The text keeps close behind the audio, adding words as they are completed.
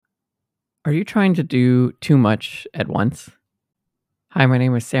Are you trying to do too much at once? Hi, my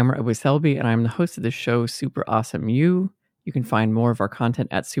name is Samra Abu-Selby, and I'm the host of the show Super Awesome You. You can find more of our content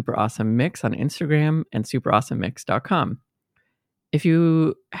at Super Awesome Mix on Instagram and superawesomemix.com. If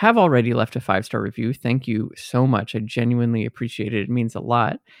you have already left a 5-star review, thank you so much. I genuinely appreciate it. It means a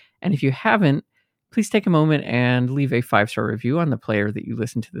lot. And if you haven't, please take a moment and leave a 5-star review on the player that you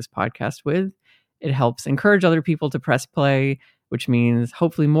listen to this podcast with. It helps encourage other people to press play, which means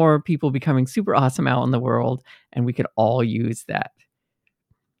hopefully more people becoming super awesome out in the world, and we could all use that.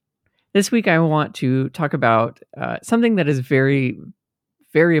 This week, I want to talk about something that is very,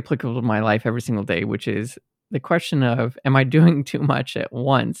 very applicable to my life every single day, which is the question of, am I doing too much at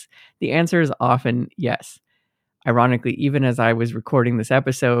once? The answer is often yes. Ironically, even as I was recording this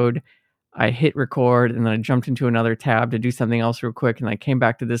episode, I hit record and then I jumped into another tab to do something else real quick. And I came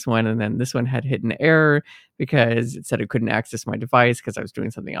back to this one, and then this one had hit an error because it said it couldn't access my device because I was doing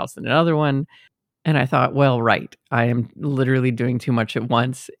something else in another one. And I thought, well, right, I am literally doing too much at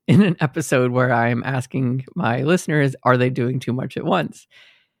once in an episode where I'm asking my listeners, are they doing too much at once?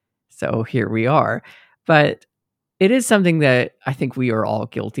 So here we are. But it is something that I think we are all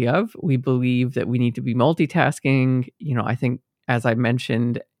guilty of. We believe that we need to be multitasking. I think, as I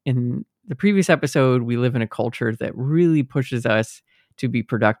mentioned in the previous episode, we live in a culture that really pushes us to be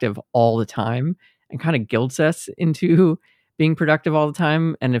productive all the time and kind of guilts us into being productive all the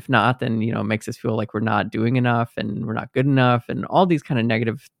time. And if not, then, makes us feel like we're not doing enough and we're not good enough and all these kind of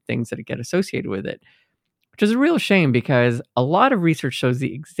negative things that get associated with it, which is a real shame because a lot of research shows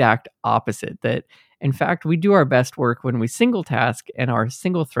the exact opposite, that in fact, we do our best work when we single task and are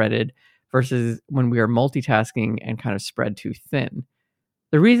single threaded versus when we are multitasking and kind of spread too thin.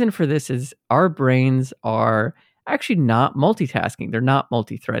 The reason for this is our brains are actually not multitasking. They're not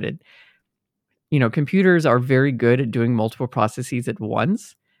multi-threaded. Computers are very good at doing multiple processes at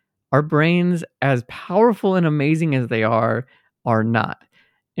once. Our brains, as powerful and amazing as they are not.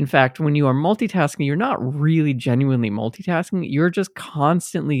 In fact, when you are multitasking, you're not really genuinely multitasking. You're just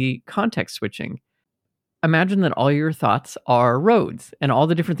constantly context switching. Imagine that all your thoughts are roads, and all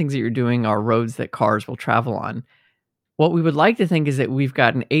the different things that you're doing are roads that cars will travel on. What we would like to think is that we've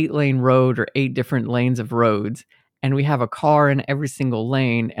got an 8-lane road or 8 different lanes of roads, and we have a car in every single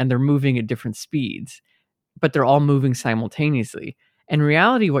lane, and they're moving at different speeds, but they're all moving simultaneously. In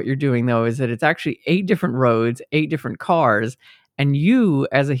reality, what you're doing, though, is that it's actually 8 different roads, 8 different cars, and you,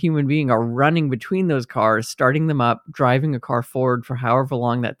 as a human being, are running between those cars, starting them up, driving a car forward for however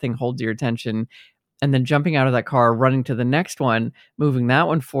long that thing holds your attention, and then jumping out of that car, running to the next one, moving that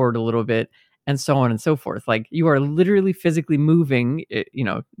one forward a little bit, and so on and so forth. Like, you are literally physically moving,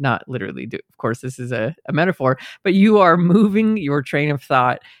 not literally, of course, this is a metaphor, but you are moving your train of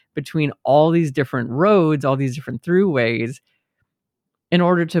thought between all these different roads, all these different throughways in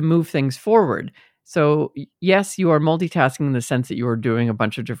order to move things forward. So yes, you are multitasking in the sense that you are doing a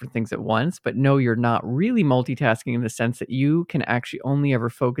bunch of different things at once, but no, you're not really multitasking in the sense that you can actually only ever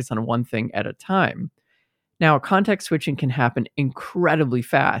focus on one thing at a time. Now, context switching can happen incredibly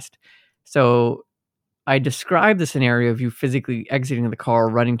fast. So I describe the scenario of you physically exiting the car,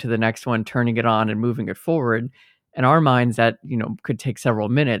 running to the next one, turning it on and moving it forward. In our minds, that, could take several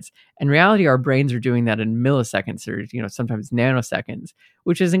minutes. In reality, our brains are doing that in milliseconds or, sometimes nanoseconds,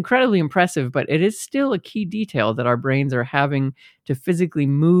 which is incredibly impressive, but it is still a key detail that our brains are having to physically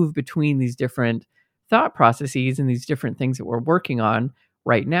move between these different thought processes and these different things that we're working on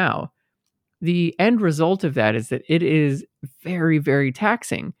right now. The end result of that is that it is very, very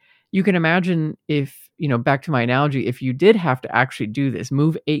taxing. You can imagine if, back to my analogy, if you did have to actually do this,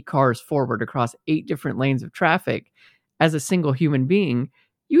 move 8 cars forward across 8 different lanes of traffic as a single human being,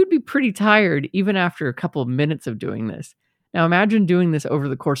 you would be pretty tired even after a couple of minutes of doing this. Now imagine doing this over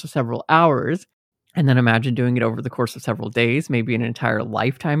the course of several hours, and then imagine doing it over the course of several days, maybe an entire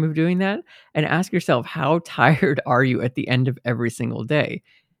lifetime of doing that, and ask yourself, how tired are you at the end of every single day?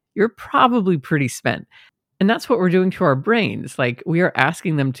 You're probably pretty spent. And that's what we're doing to our brains. Like, we are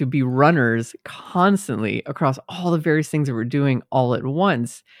asking them to be runners constantly across all the various things that we're doing all at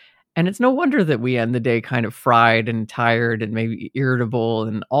once. And it's no wonder that we end the day kind of fried and tired and maybe irritable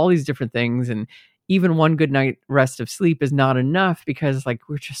and all these different things. And even one good night rest of sleep is not enough because, like,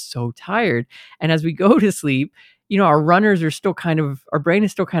 we're just so tired. And as we go to sleep, our runners are still our brain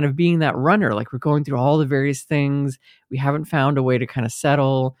is still kind of being that runner. Like, we're going through all the various things. We haven't found a way to kind of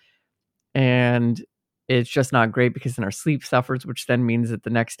settle. And it's just not great because then our sleep suffers, which then means that the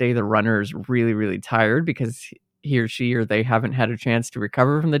next day the runner is really, really tired because he or she or they haven't had a chance to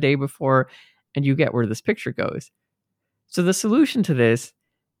recover from the day before. And you get where this picture goes. So the solution to this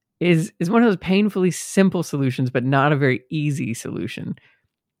is one of those painfully simple solutions, but not a very easy solution.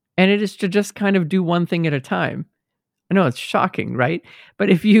 And it is to just kind of do one thing at a time. I know it's shocking, right? But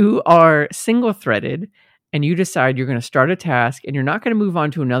if you are single threaded and you decide you're going to start a task and you're not going to move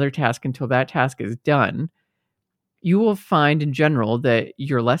on to another task until that task is done, you will find in general that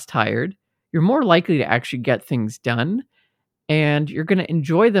you're less tired. You're more likely to actually get things done, and you're going to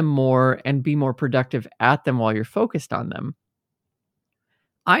enjoy them more and be more productive at them while you're focused on them.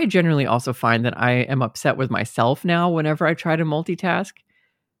 I generally also find that I am upset with myself now whenever I try to multitask.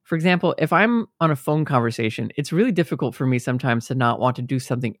 For example, if I'm on a phone conversation, it's really difficult for me sometimes to not want to do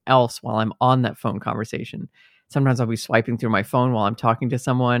something else while I'm on that phone conversation. Sometimes I'll be swiping through my phone while I'm talking to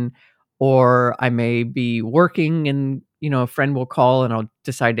someone, or I may be working and, a friend will call and I'll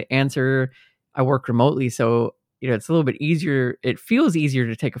decide to answer. I work remotely, so, it's a little bit easier. It feels easier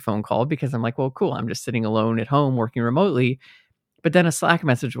to take a phone call because I'm like, well, cool, I'm just sitting alone at home working remotely. But then a Slack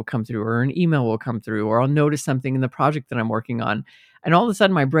message will come through or an email will come through, or I'll notice something in the project that I'm working on. And all of a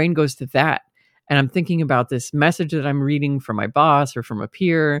sudden my brain goes to that. And I'm thinking about this message that I'm reading from my boss or from a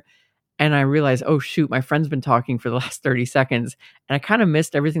peer. And I realize, oh shoot, my friend's been talking for the last 30 seconds. And I kind of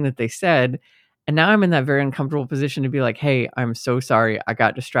missed everything that they said. And now I'm in that very uncomfortable position to be like, hey, I'm so sorry. I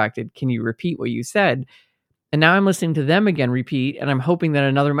got distracted. Can you repeat what you said? And now I'm listening to them again repeat, and I'm hoping that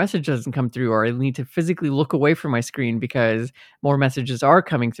another message doesn't come through, or I need to physically look away from my screen because more messages are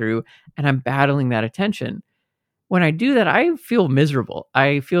coming through, and I'm battling that attention. When I do that, I feel miserable.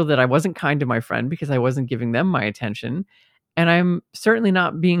 I feel that I wasn't kind to my friend because I wasn't giving them my attention. And I'm certainly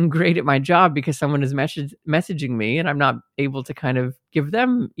not being great at my job because someone is messaging me and I'm not able to kind of give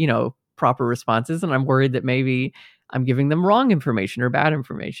them, proper responses. And I'm worried that maybe I'm giving them wrong information or bad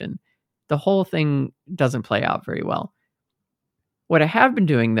information. The whole thing doesn't play out very well. What I have been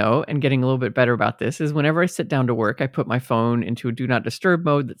doing, though, and getting a little bit better about this, is whenever I sit down to work, I put my phone into a do not disturb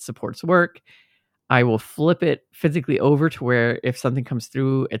mode that supports work. I will flip it physically over to where if something comes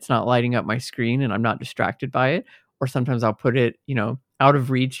through, it's not lighting up my screen and I'm not distracted by it. Or sometimes I'll put it, out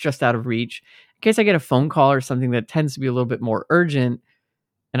of reach, just out of reach, in case I get a phone call or something that tends to be a little bit more urgent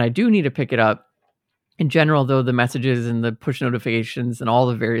and I do need to pick it up. In general, though, the messages and the push notifications and all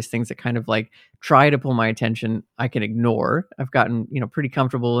the various things that kind of like try to pull my attention, I can ignore. I've gotten, pretty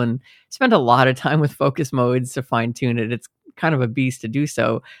comfortable and spent a lot of time with focus modes to fine tune it. It's kind of a beast to do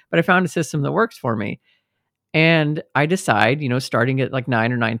so, but I found a system that works for me. And I decide, starting at like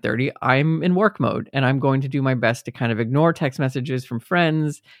 9 or 9:30, I'm in work mode and I'm going to do my best to kind of ignore text messages from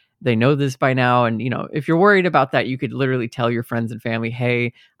friends. They know this by now. And, if you're worried about that, you could literally tell your friends and family,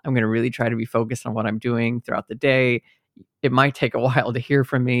 hey, I'm going to really try to be focused on what I'm doing throughout the day. It might take a while to hear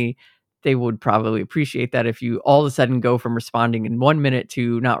from me. They would probably appreciate that if you all of a sudden go from responding in 1 minute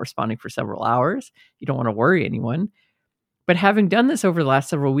to not responding for several hours. You don't want to worry anyone. But having done this over the last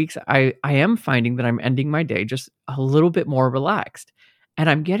several weeks, I am finding that I'm ending my day just a little bit more relaxed. And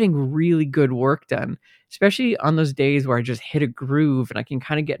I'm getting really good work done, especially on those days where I just hit a groove and I can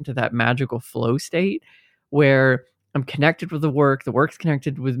kind of get into that magical flow state where I'm connected with the work's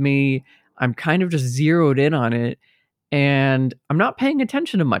connected with me. I'm kind of just zeroed in on it and I'm not paying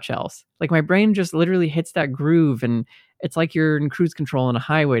attention to much else. Like my brain just literally hits that groove and it's like you're in cruise control on a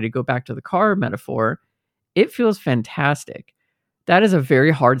highway, to go back to the car metaphor. It feels fantastic. That is a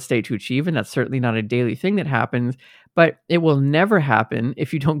very hard state to achieve, and that's certainly not a daily thing that happens, but it will never happen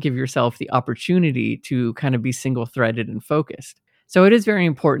if you don't give yourself the opportunity to kind of be single-threaded and focused. So it is very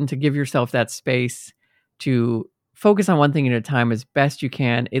important to give yourself that space to focus on one thing at a time as best you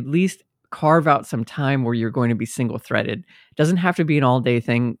can, at least carve out some time where you're going to be single-threaded. It doesn't have to be an all-day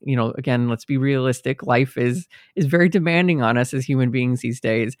thing. Again, let's be realistic. Life is very demanding on us as human beings these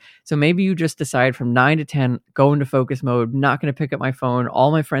days. So maybe you just decide from 9 to 10, go into focus mode, not going to pick up my phone.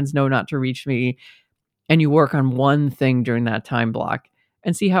 All my friends know not to reach me. And you work on one thing during that time block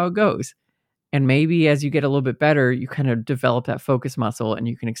and see how it goes. And maybe as you get a little bit better, you kind of develop that focus muscle and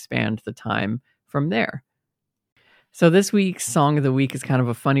you can expand the time from there. So this week's song of the week is kind of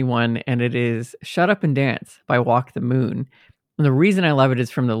a funny one, and it is Shut Up and Dance by Walk the Moon. And the reason I love it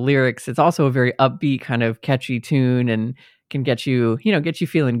is from the lyrics. It's also a very upbeat kind of catchy tune and can get you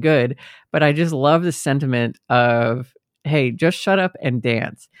feeling good. But I just love the sentiment of, hey, just shut up and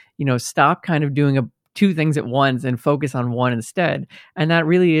dance. Stop kind of doing two things at once and focus on one instead. And that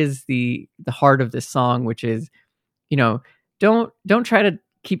really is the heart of this song, which is, don't try to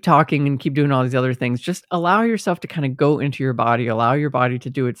keep talking and keep doing all these other things. Just allow yourself to kind of go into your body, allow your body to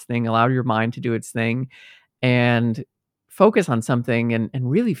do its thing, allow your mind to do its thing, and focus on something and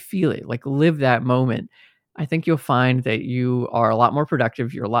really feel it, like live that moment. I think you'll find that you are a lot more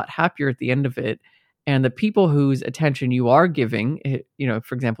productive. You're a lot happier at the end of it. And the people whose attention you are giving,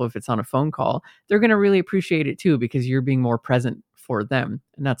 for example, if it's on a phone call, they're going to really appreciate it too, because you're being more present for them.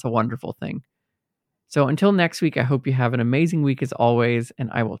 And that's a wonderful thing. So until next week, I hope you have an amazing week as always, and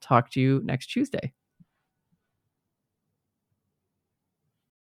I will talk to you next Tuesday.